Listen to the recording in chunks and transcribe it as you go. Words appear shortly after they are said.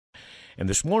And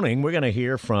this morning, we're going to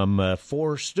hear from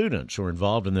 4 students who are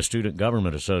involved in the Student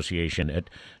Government Association at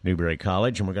Newberry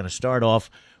College. And we're going to start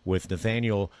off with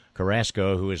Nathaniel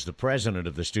Carrasco, who is the president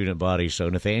of the student body. So,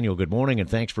 Nathaniel, good morning, and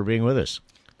thanks for being with us.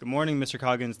 Good morning, Mr.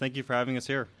 Coggins. Thank you for having us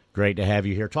here. Great to have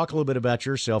you here. Talk a little bit about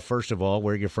yourself, first of all,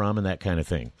 where you're from and that kind of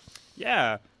thing.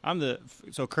 Yeah,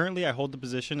 so currently I hold the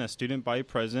position as student body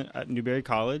president at Newberry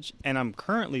College, and I'm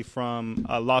currently from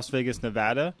Las Vegas,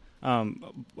 Nevada.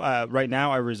 Right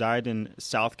now I reside in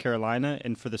South Carolina,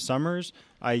 and for the summers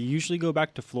I usually go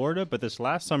back to Florida, but this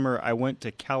last summer I went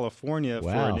to California for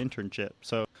an internship.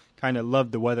 So kind of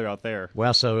loved the weather out there.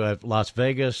 Well, so Las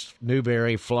Vegas,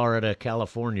 Newberry, Florida,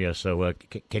 California. So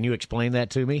can you explain that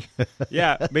to me?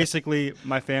 Yeah, basically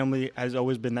my family has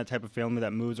always been that type of family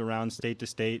that moves around state to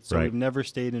state. So We've never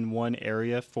stayed in one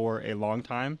area for a long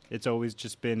time. It's always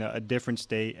just been a different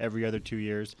state every other 2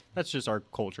 years. That's just our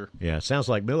culture. Yeah, sounds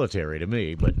like military to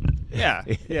me, but yeah,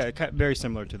 very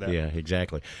similar to that. Yeah,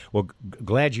 exactly. Well,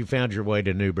 glad you found your way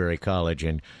to Newberry College,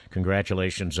 and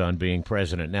congratulations on being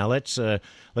president. Now let's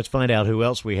find out who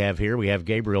else we have here. We have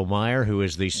Gabriel Meyer, who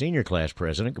is the senior class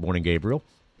president. Good morning, Gabriel.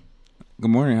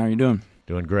 Good morning. How are you doing?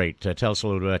 Doing great. Tell us a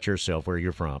little bit about yourself, where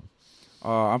you're from.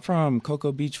 I'm from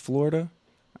Cocoa Beach, Florida.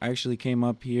 I actually came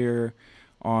up here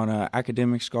on an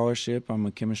academic scholarship. I'm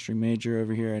a chemistry major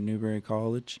over here at Newberry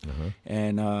College.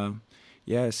 And,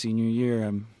 senior year,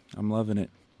 I'm loving it.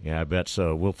 Yeah, I bet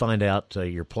so. We'll find out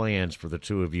your plans for the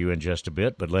two of you in just a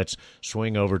bit, but let's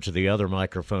swing over to the other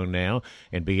microphone now.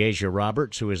 And Beasia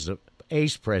Roberts, who is the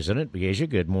ACE president. Beasia,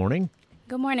 good morning.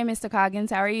 Good morning, Mr. Coggins.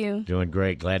 How are you? Doing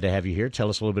great. Glad to have you here. Tell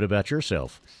us a little bit about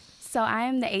yourself. So I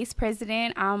am the ACE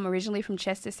president. I'm originally from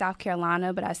Chester, South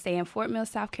Carolina, but I stay in Fort Mill,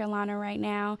 South Carolina right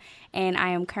now. And I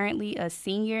am currently a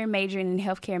senior majoring in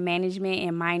healthcare management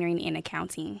and minoring in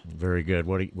accounting. Very good.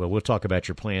 Well, we'll talk about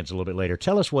your plans a little bit later.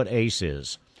 Tell us what ACE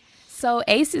is. So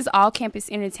ACE is all campus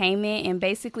entertainment, and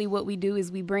basically what we do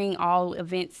is we bring all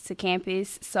events to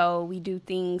campus. So we do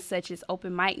things such as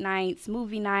open mic nights,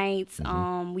 movie nights.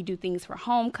 We do things for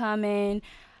homecoming.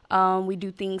 We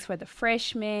do things for the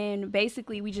freshmen.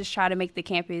 Basically, we just try to make the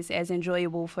campus as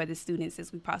enjoyable for the students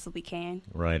as we possibly can.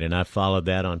 Right, and I followed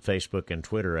that on Facebook and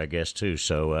Twitter, I guess, too.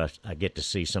 So I get to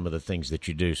see some of the things that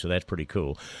you do, so that's pretty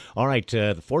cool. All right,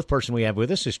 the fourth person we have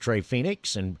with us is Trey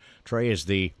Phoenix, and Trey is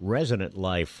the resident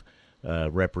life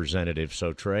representative.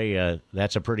 So, Trey,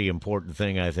 that's a pretty important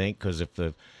thing, I think, because if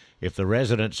the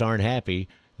residents aren't happy,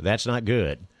 that's not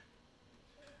good.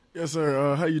 Yes,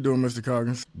 sir. How you doing, Mr.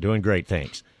 Coggins? Doing great,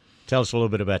 thanks. Tell us a little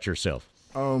bit about yourself.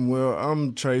 Well,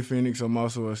 I'm Trey Phoenix. I'm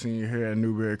also a senior here at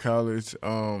Newberry College.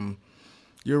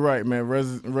 You're right, man.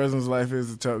 Residence life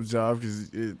is a tough job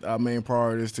because our main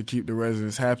priority is to keep the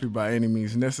residents happy by any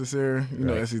means necessary. You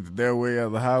know, that's either their way or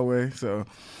the highway. So,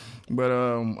 but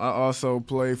I also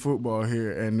play football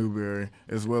here at Newberry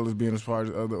as well as being a part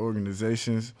of other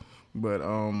organizations. But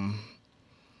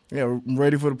yeah, I'm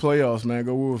ready for the playoffs, man.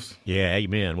 Go Wolves. Yeah,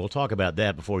 amen. We'll talk about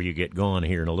that before you get going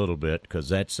here in a little bit because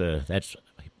that's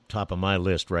top of my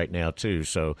list right now, too.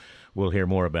 So we'll hear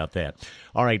more about that.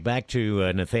 All right, back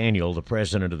to Nathaniel, the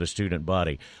president of the student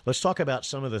body. Let's talk about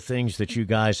some of the things that you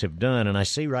guys have done. And I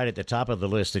see right at the top of the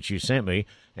list that you sent me,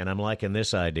 and I'm liking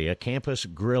this idea, campus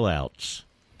grill-outs.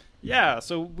 Yeah,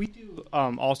 so we do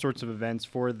all sorts of events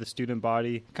for the student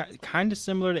body, kind of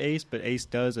similar to ACE, but ACE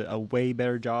does a way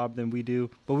better job than we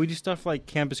do. But we do stuff like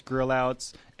campus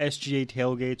grill-outs, SGA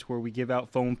tailgates where we give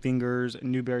out foam fingers,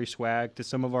 Newberry swag to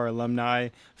some of our alumni,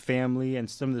 family, and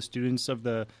some of the students of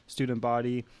the student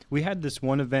body. We had this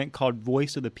one event called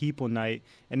Voice of the People Night,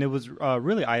 and it was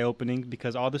really eye-opening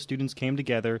because all the students came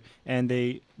together and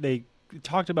they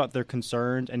talked about their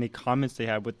concerns and the comments they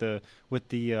had with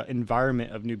the environment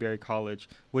of Newberry College,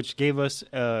 which gave us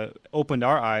opened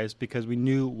our eyes because we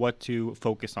knew what to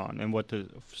focus on and what to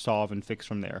solve and fix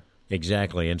from there.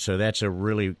 Exactly, and so that's a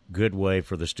really good way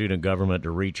for the student government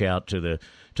to reach out to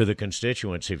the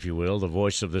constituents, if you will, the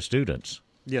voice of the students.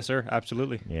 Yes, sir,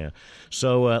 absolutely. Yeah.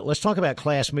 So let's talk about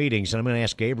class meetings, and I'm going to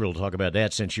ask Gabriel to talk about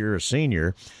that since you're a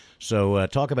senior. So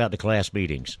talk about the class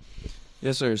meetings.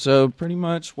 Yes, sir. So pretty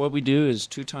much what we do is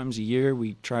 2 times a year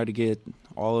we try to get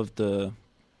all of the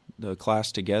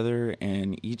class together,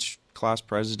 and each class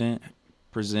president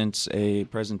presents a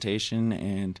presentation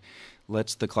and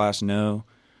lets the class know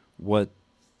what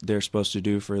they're supposed to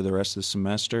do for the rest of the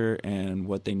semester and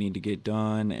what they need to get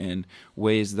done and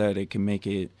ways that it can make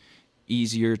it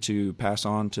easier to pass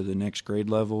on to the next grade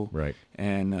level. Right.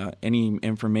 And any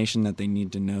information that they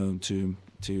need to know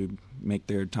to make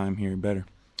their time here better.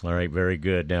 All right, very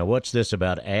good. Now, what's this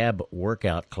about ab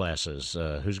workout classes?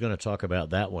 Who's going to talk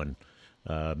about that one?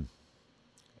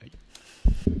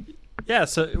 Yeah,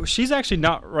 so she's actually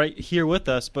not right here with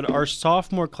us, but our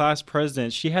sophomore class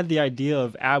president, she had the idea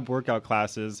of ab workout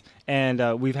classes,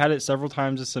 and we've had it several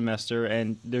times this semester.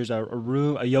 And there's a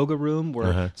yoga room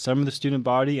where some of the student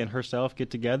body and herself get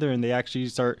together, and they actually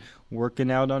start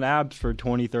working out on abs for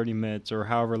 20, 30 minutes or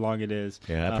however long it is.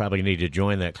 Yeah, I probably need to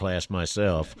join that class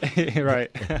myself. Right.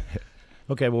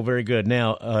 Okay, well, very good.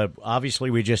 Now,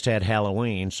 obviously, we just had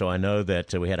Halloween, so I know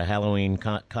that we had a Halloween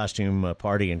costume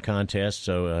party and contest.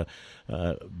 So,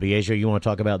 Beasia, you want to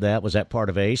talk about that? Was that part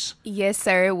of ACE? Yes,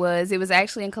 sir, it was. It was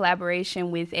actually in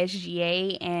collaboration with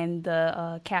SGA and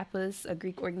the Kappas, a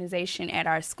Greek organization at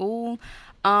our school.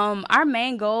 Our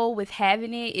main goal with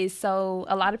having it is so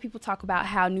a lot of people talk about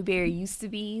how Newberry used to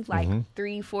be like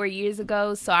 3-4 years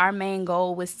ago. So our main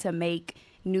goal was to make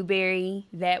Newberry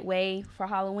that way for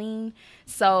Halloween.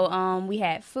 So we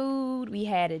had food, we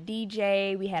had a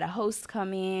DJ, we had a host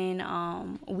come in.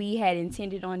 We had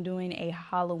intended on doing a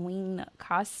Halloween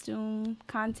costume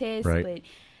contest, but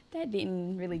that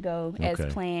didn't really go as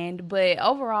planned. But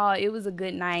overall, it was a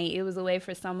good night. It was a way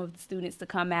for some of the students to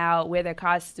come out, wear their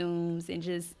costumes, and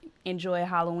just enjoy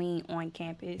Halloween on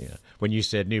campus. Yeah. When you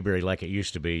said Newberry like it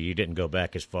used to be, you didn't go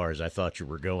back as far as I thought you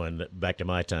were going back to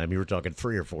my time. You were talking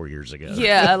 3 or 4 years ago.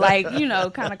 Yeah, like,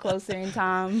 kind of closer in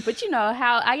time. But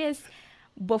how, I guess,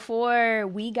 before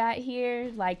we got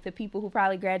here, like the people who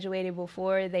probably graduated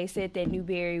before, they said that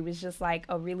Newberry was just like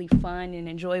a really fun and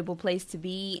enjoyable place to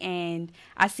be. And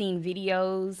I seen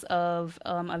videos of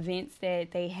events that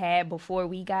they had before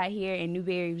we got here, and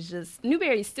Newberry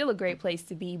is still a great place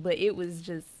to be, but it was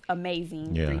just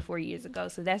amazing 3-4 years ago.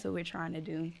 So that's what we're trying to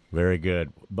do. Very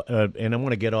good. And I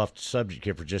want to get off the subject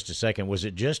here for just a second. Was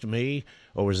it just me,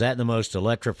 or was that the most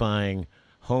electrifying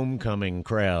homecoming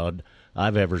crowd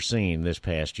I've ever seen this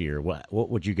past year? What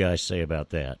would you guys say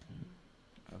about that?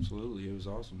 Absolutely, it was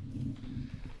awesome.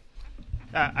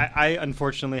 I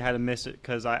unfortunately had to miss it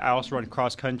because I also run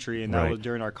cross country, and that was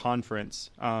during our conference.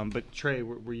 But Trey,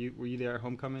 were you there at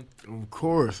homecoming? Of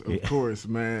course,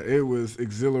 man. It was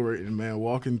exhilarating, man.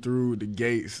 Walking through the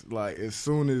gates, like as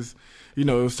soon as it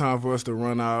was time for us to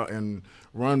run out and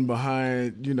run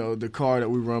behind, the car that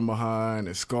we run behind,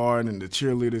 and Scarred and the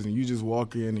cheerleaders, and you just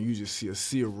walk in and you just see a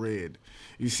sea of red.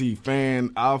 You see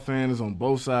our fans on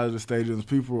both sides of the stadiums,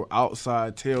 people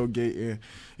outside tailgating.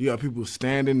 You got people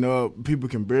standing up, people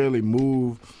can barely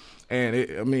move. And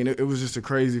it was just a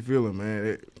crazy feeling,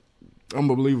 man.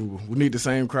 Unbelievable. We need the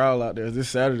same crowd out there this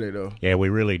Saturday, though. Yeah, we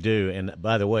really do. And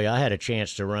by the way, I had a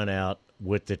chance to run out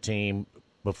with the team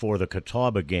before the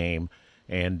Catawba game,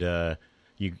 and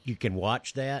you can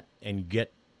watch that and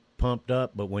get pumped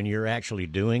up, but when you're actually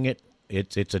doing it,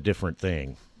 it's a different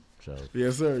thing. So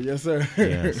yes, sir.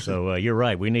 Yeah, so you're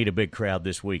right. We need a big crowd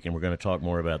this week, and we're going to talk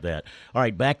more about that. All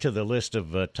right, back to the list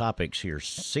of topics here.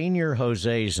 Senior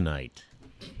Jose's Night.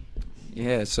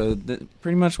 Yeah, so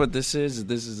pretty much what this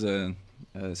is a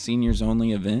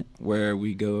seniors-only event where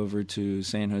we go over to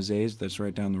San Jose's, that's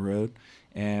right down the road,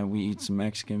 and we eat some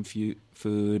Mexican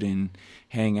food and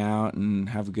hang out and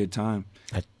have a good time.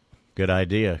 Good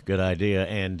idea,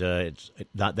 and it's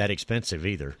not that expensive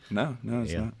either. No,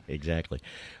 it's not. Exactly.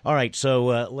 All right,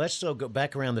 so let's go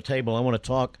back around the table. I want to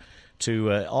talk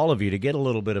to all of you to get a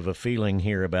little bit of a feeling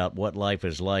here about what life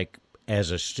is like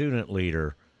as a student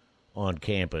leader on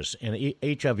campus. And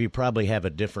each of you probably have a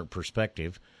different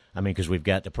perspective. I mean, because we've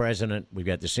got the president, we've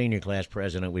got the senior class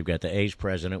president, we've got the ACE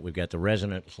president, we've got the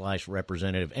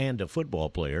resident/representative, and a football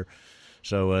player.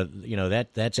 So,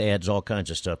 that adds all kinds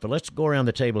of stuff. But let's go around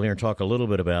the table here and talk a little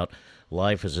bit about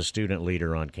life as a student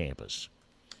leader on campus.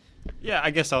 Yeah, I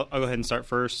guess I'll go ahead and start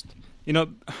first.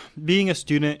 Being a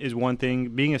student is one thing.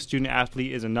 Being a student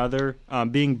athlete is another.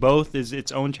 Being both is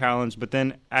its own challenge. But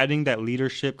then adding that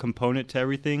leadership component to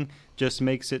everything just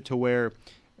makes it to where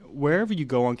wherever you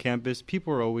go on campus,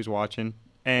 people are always watching.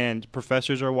 And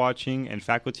professors are watching and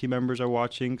faculty members are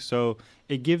watching. So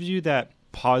it gives you that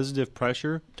positive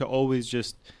pressure to always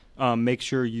just make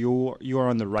sure you're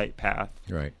on the right path.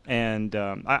 Right. And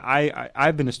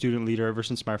I've been a student leader ever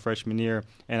since my freshman year,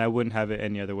 and I wouldn't have it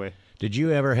any other way. Did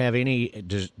you ever have any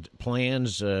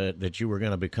plans that you were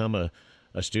going to become a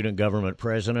student government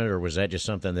president, or was that just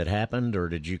something that happened, or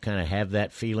did you kind of have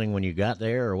that feeling when you got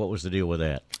there, or what was the deal with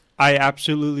that? I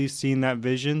absolutely seen that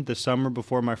vision the summer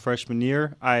before my freshman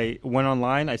year. I went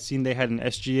online. I seen they had an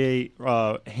SGA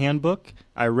handbook.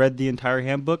 I read the entire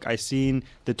handbook. I seen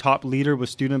the top leader was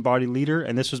student body leader,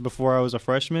 and this was before I was a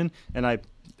freshman. And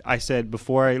I said,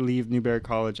 before I leave Newberry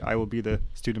College, I will be the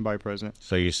student body president.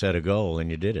 So you set a goal, and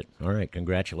you did it. All right,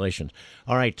 congratulations.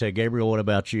 All right, Gabriel, what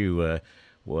about you?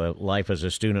 life as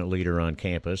a student leader on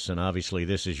campus, and obviously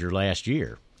this is your last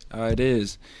year. It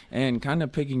is. And kind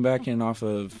of piggybacking off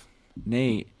of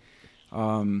Nate,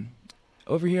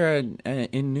 over here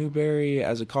in Newberry,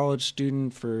 as a college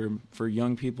student for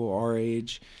young people our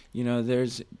age,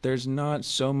 there's not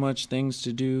so much things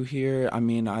to do here. I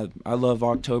mean, I love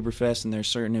Oktoberfest, and there's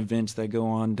certain events that go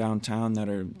on downtown that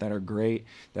are great,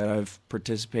 that I've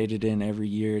participated in every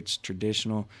year. It's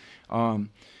traditional.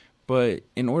 But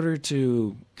in order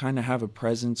to kind of have a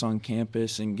presence on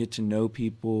campus and get to know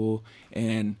people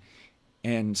and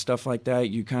stuff like that,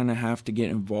 you kind of have to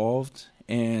get involved,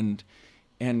 and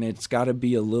it's got to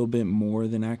be a little bit more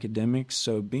than academics.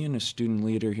 So being a student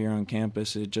leader here on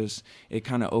campus, it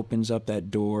kind of opens up that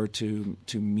door to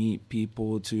meet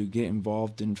people, to get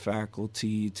involved in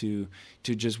faculty, to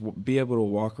just be able to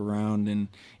walk around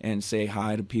and say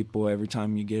hi to people every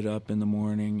time you get up in the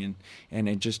morning, and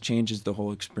it just changes the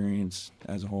whole experience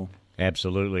as a whole.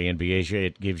 Absolutely, and Biasia,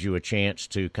 it gives you a chance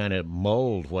to kind of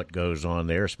mold what goes on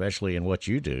there, especially in what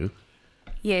you do.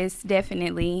 Yes,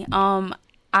 definitely.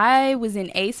 I was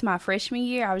in ACE my freshman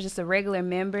year. I was just a regular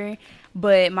member,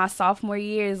 but my sophomore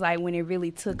year is like when it really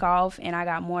took off and I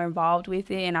got more involved with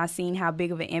it, and I seen how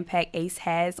big of an impact ACE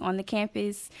has on the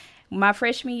campus. My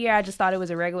freshman year, I just thought it was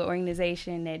a regular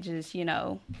organization that just,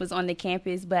 was on the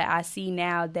campus, but I see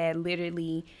now that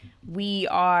literally we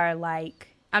are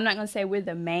like, I'm not going to say we're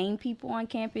the main people on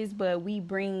campus, but we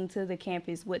bring to the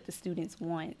campus what the students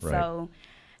want. Right. So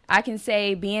I can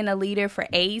say being a leader for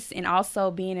ACE and also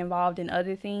being involved in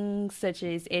other things such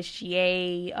as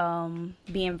SGA,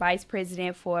 being vice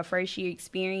president for a first year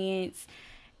experience,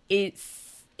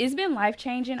 it's been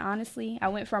life-changing, honestly. I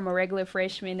went from a regular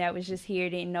freshman that was just here,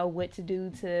 didn't know what to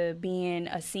do, to being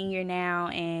a senior now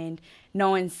and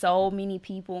knowing so many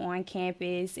people on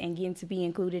campus and getting to be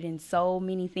included in so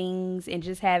many things and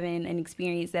just having an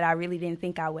experience that I really didn't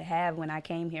think I would have when I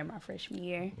came here my freshman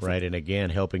year. Right, and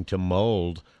again, helping to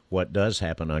mold what does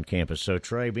happen on campus. So,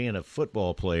 Trey, being a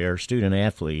football player,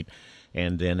 student-athlete,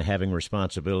 and then having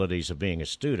responsibilities of being a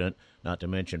student, not to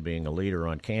mention being a leader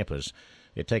on campus,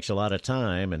 it takes a lot of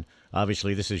time, and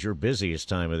obviously this is your busiest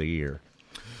time of the year.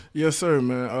 Yes, sir,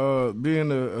 man.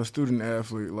 Being a student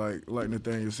athlete, like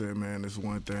Nathaniel said, man, is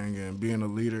one thing, and being a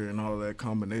leader and all that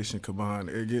combination combined,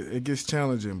 it gets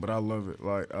challenging, but I love it.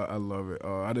 I love it.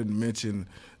 I didn't mention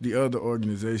the other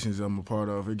organizations I'm a part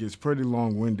of. It gets pretty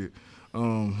long-winded.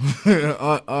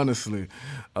 Honestly,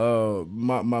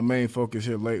 my main focus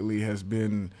here lately has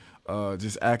been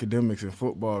just academics and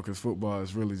football, because football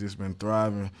has really just been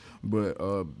thriving. But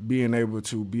being able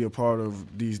to be a part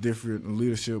of these different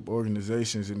leadership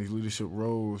organizations and these leadership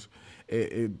roles,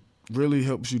 it really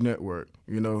helps you network.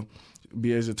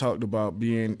 Biasia talked about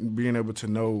being able to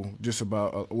know just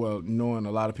about knowing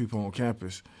a lot of people on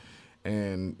campus.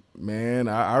 And, man,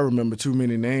 I remember too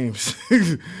many names.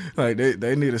 Like,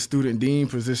 they need a student dean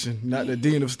position, not the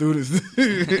dean of students.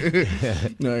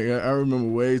 I remember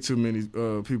way too many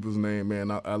people's names, man.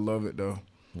 I love it, though.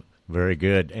 Very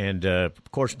good. And,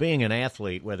 of course, being an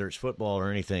athlete, whether it's football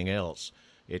or anything else,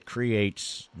 it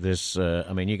creates this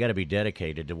you got to be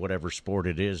dedicated to whatever sport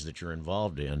it is that you're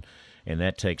involved in, and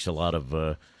that takes a lot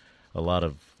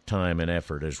of time and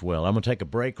effort as well. I'm going to take a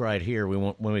break right here.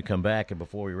 When we come back, and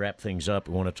before we wrap things up,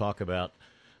 we want to talk about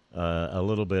a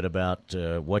little bit about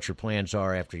what your plans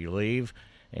are after you leave,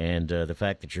 and the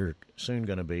fact that you're soon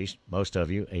going to be, most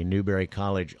of you, a Newberry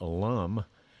College alum,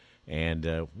 and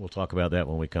we'll talk about that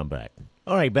when we come back.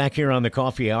 All right, back here on the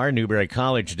Coffee Hour, Newberry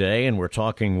College Day, and we're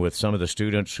talking with some of the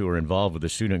students who are involved with the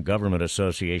Student Government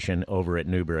Association over at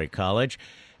Newberry College,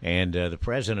 and the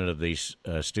president of the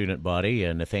student body,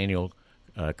 Nathaniel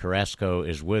Carrasco,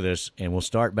 is with us, and we'll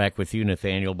start back with you,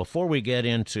 Nathaniel. Before we get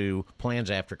into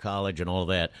plans after college and all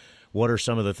that, what are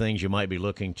some of the things you might be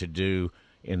looking to do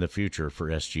in the future for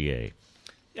SGA?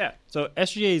 Yeah, so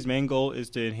SGA's main goal is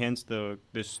to enhance the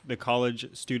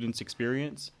college students'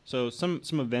 experience. So some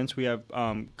events we have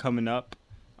coming up,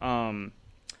 I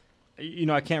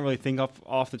can't really think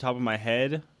off the top of my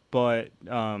head, but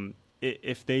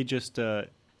if they just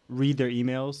read their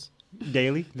emails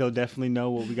daily, they'll definitely know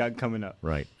what we got coming up.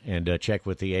 Right, and check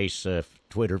with the ACE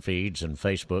Twitter feeds and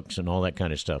Facebooks and all that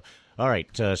kind of stuff. All right,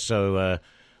 so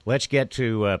let's get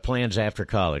to plans after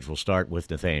college. We'll start with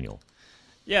Nathaniel.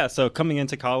 Yeah, so coming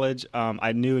into college,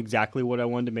 I knew exactly what I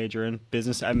wanted to major in,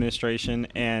 business administration,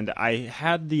 and I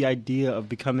had the idea of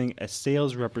becoming a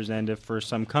sales representative for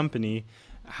some company.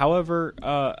 However,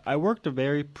 I worked a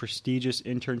very prestigious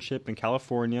internship in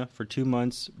California for 2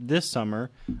 months this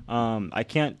summer. I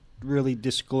can't really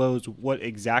disclose what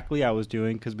exactly I was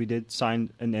doing because we did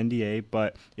sign an NDA,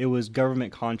 but it was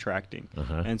government contracting.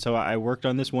 And so I worked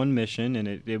on this one mission, and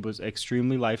it was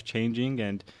extremely life-changing,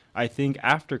 and I think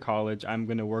after college, I'm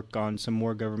going to work on some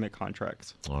more government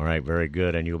contracts. All right, very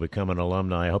good. And you'll become an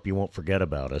alumni. I hope you won't forget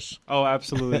about us. Oh,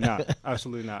 absolutely not.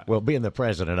 Absolutely not. Well, being the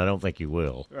president, I don't think you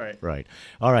will. Right. Right.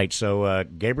 All right, so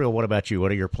Gabriel, what about you?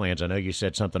 What are your plans? I know you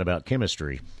said something about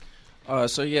chemistry.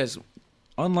 So, yes,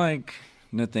 unlike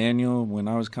Nathaniel, when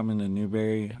I was coming to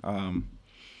Newberry,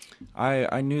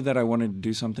 I knew that I wanted to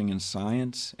do something in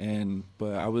science,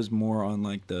 but I was more on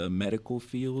like the medical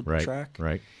field track.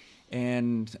 Right.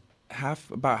 And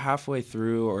about halfway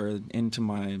through or into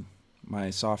my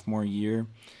sophomore year,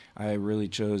 I really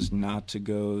chose not to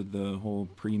go the whole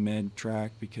pre-med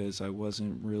track because I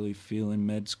wasn't really feeling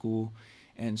med school.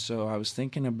 And so I was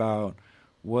thinking about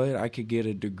what I could get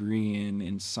a degree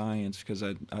in science because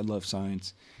I love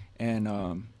science,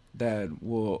 and that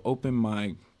will open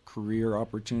my career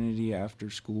opportunity after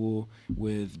school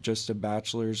with just a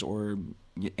bachelor's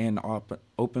and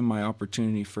open my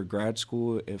opportunity for grad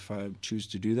school if I choose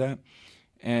to do that.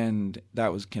 And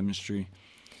that was chemistry.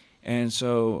 And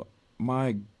so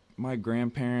my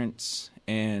grandparents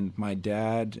and my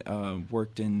dad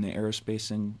worked in the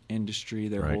aerospace industry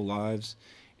their whole lives.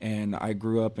 And I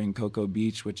grew up in Cocoa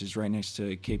Beach, which is right next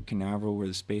to Cape Canaveral where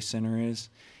the Space Center is.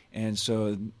 And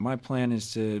so my plan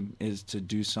is to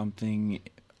do something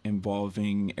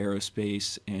involving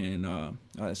aerospace, and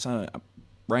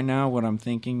right now what I'm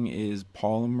thinking is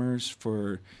polymers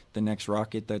for the next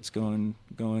rocket that's going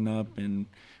up, and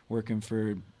working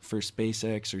for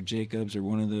SpaceX or Jacobs or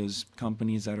one of those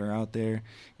companies that are out there,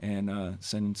 and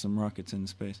sending some rockets into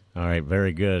space. All right,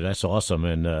 very good. That's awesome.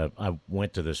 And I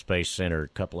went to the Space Center a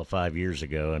couple of 5 years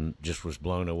ago and just was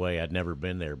blown away. I'd never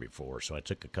been there before, so I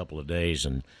took a couple of days,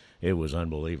 and it was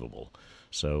unbelievable.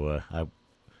 So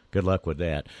good luck with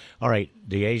that. All right,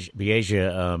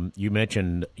 Beasia, you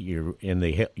mentioned you're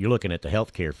looking at the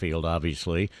healthcare field,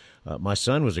 obviously. My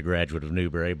son was a graduate of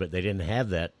Newberry, but they didn't have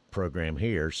that program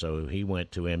here, so he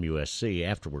went to MUSC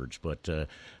afterwards. But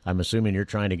I'm assuming you're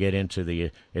trying to get into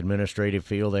the administrative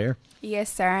field there?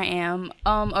 Yes, sir, I am.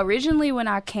 Originally, when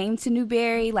I came to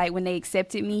Newberry, like when they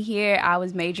accepted me here, I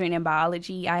was majoring in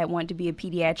biology. I had wanted to be a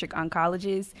pediatric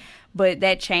oncologist, but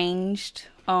that changed,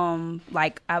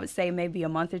 like I would say maybe a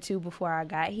month or two before I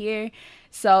got here.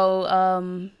 So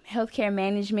healthcare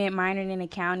management, minoring in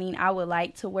accounting. I would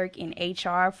like to work in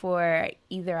HR for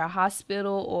either a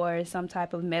hospital or some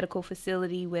type of medical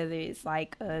facility, whether it's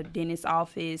like a dentist's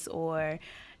office or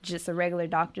just a regular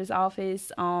doctor's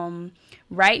office.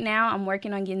 Right now, I'm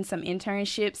working on getting some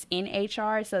internships in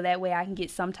HR so that way I can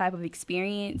get some type of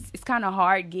experience. It's kind of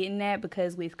hard getting that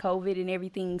because with COVID and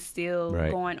everything still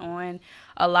going on,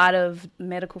 a lot of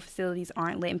medical facilities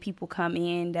aren't letting people come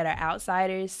in that are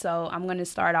outsiders. So I'm going to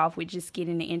start off with just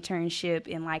getting an internship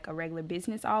in like a regular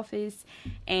business office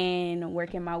and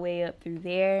working my way up through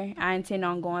there. I intend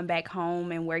on going back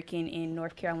home and working in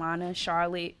North Carolina,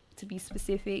 Charlotte, to be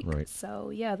specific. Right.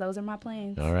 So, yeah, those are my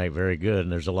plans. All right, very good.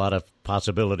 And there's a lot of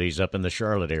possibilities up in the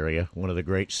Charlotte area, one of the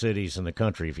great cities in the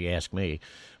country, if you ask me.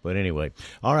 But anyway,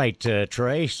 all right,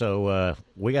 Trey, so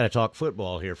we got to talk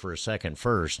football here for a second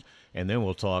first, and then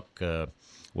we'll talk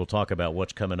about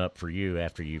what's coming up for you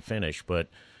after you finish. But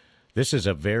this is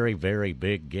a very, very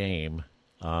big game.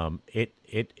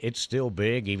 It's still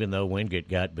big, even though Wingate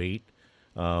got beat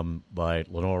by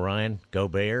Lenore Ryan. Go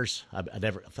Bears. I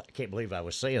can't believe I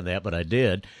was saying that, but I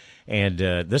did. And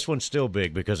this one's still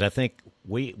big because I think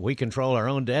we control our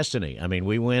own destiny. I mean,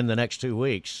 we win the next 2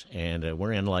 weeks, and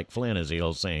we're in like Flynn, as the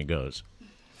old saying goes.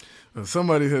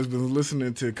 Somebody has been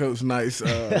listening to Coach Knight's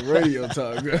radio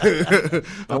talk.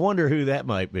 I wonder who that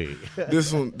might be.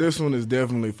 This one is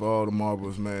definitely for all the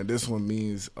marbles, man. This one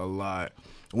means a lot.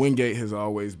 Wingate has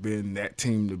always been that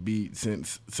team to beat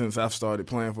since I've started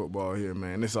playing football here,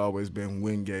 man. It's always been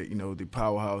Wingate, the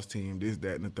powerhouse team, this,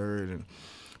 that, and the third. And,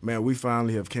 man, we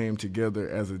finally have came together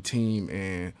as a team.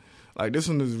 And, like, this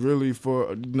one is really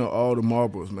for, all the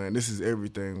marbles, man. This is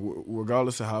everything.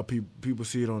 Regardless of how people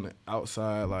see it on the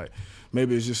outside, like,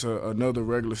 maybe it's just another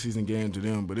regular season game to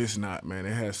them, but it's not, man.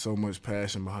 It has so much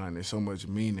passion behind it, so much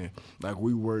meaning. Like,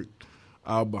 we worked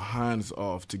our behinds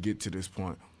off to get to this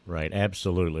point. Right,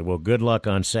 absolutely. Well, good luck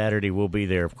on Saturday. We'll be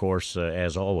there, of course,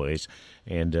 as always,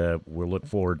 and we'll look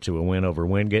forward to a win over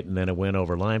Wingate and then a win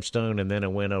over Limestone and then a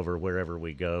win over wherever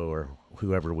we go or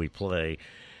whoever we play,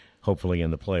 hopefully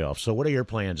in the playoffs. So what are your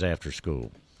plans after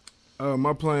school?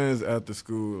 My plans after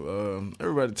school,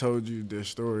 everybody told you their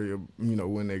story of,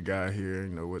 when they got here,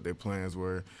 what their plans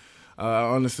were. I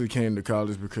honestly came to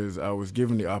college because I was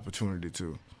given the opportunity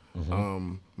to.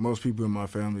 Most people in my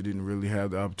family didn't really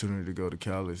have the opportunity to go to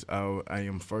college. I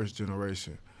am first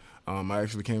generation. I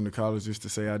actually came to college just to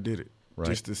say I did it,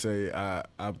 just to say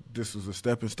this was a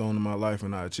stepping stone in my life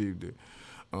and I achieved it.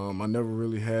 I never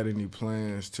really had any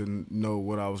plans to know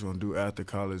what I was going to do after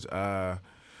college. I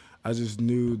just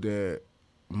knew that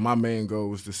my main goal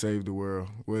was to save the world,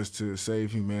 was to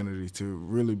save humanity, to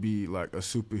really be like a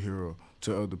superhero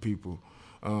to other people.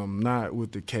 Not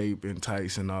with the cape and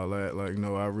tights and all that. Like,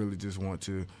 no, I really just want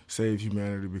to save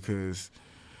humanity because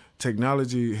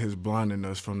technology has blinded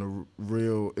us from the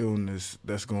real illness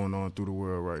that's going on through the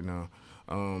world right now.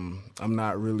 I'm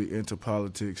not really into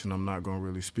politics, and I'm not going to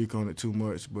really speak on it too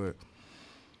much, but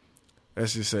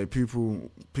let's just say people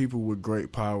with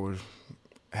great power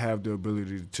have the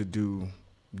ability to do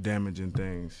damaging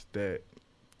things that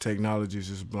technology is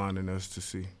just blinding us to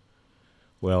see.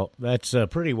 Well, that's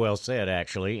pretty well said,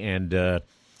 actually, and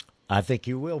I think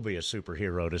you will be a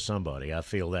superhero to somebody. I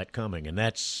feel that coming, and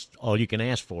that's all you can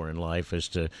ask for in life is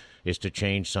to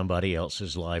change somebody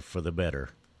else's life for the better.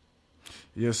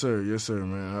 Yes, sir,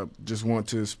 man. I just want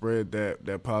to spread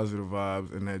that positive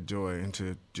vibes and that joy, and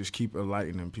to just keep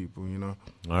enlightening people, you know.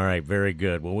 All right, very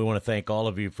good. Well, we want to thank all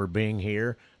of you for being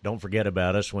here. Don't forget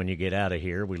about us when you get out of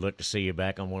here. We look to see you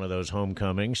back on one of those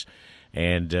homecomings,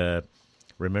 and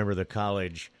remember the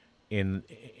college in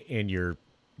your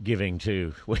giving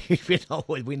too.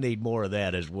 We need more of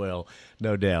that as well,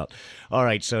 no doubt. All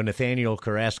right, so Nathaniel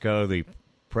Carrasco, the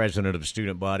president of the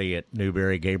student body at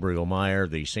Newberry, Gabriel Meyer,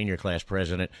 the senior class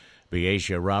president,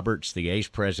 Beasia Roberts, the ACE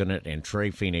president, and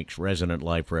Trey Phoenix, resident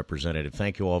life representative.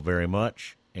 Thank you all very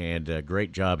much, and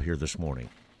great job here this morning.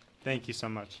 Thank you so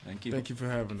much. Thank you. Thank you for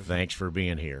having us. Thanks for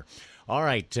being here. All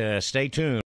right, stay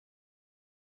tuned.